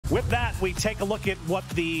With that, we take a look at what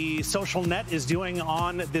the social net is doing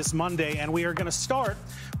on this Monday, and we are going to start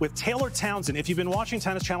with Taylor Townsend. If you've been watching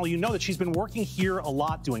Tennis Channel, you know that she's been working here a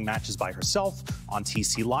lot, doing matches by herself on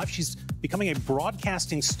TC Live. She's becoming a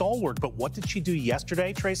broadcasting stalwart, but what did she do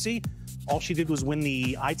yesterday, Tracy? All she did was win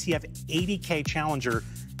the ITF 80K Challenger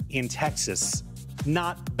in Texas.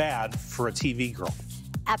 Not bad for a TV girl.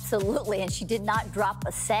 Absolutely, and she did not drop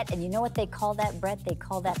a set. And you know what they call that, Brett? They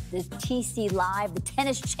call that the TC Live, the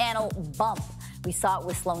Tennis Channel bump. We saw it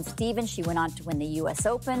with Sloane Stephens. She went on to win the U.S.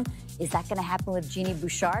 Open. Is that going to happen with Jeannie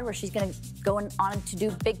Bouchard, where she's going to go on to do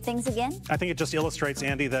big things again? I think it just illustrates,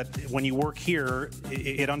 Andy, that when you work here,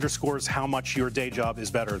 it underscores how much your day job is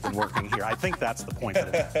better than working here. I think that's the point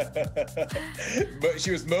of it. But she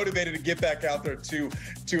was motivated to get back out there to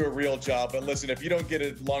a real job. But listen, if you don't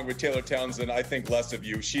get along with Taylor Townsend, I think less of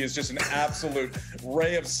you. She is just an absolute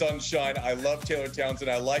ray of sunshine. I love Taylor Townsend.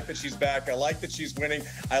 I like that she's back. I like that she's winning.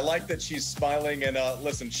 I like that she's smiling. And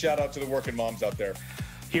listen, shout out to the working moms out there.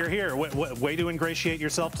 Here, here. Way to ingratiate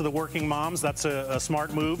yourself to the working moms. That's a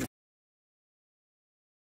smart move.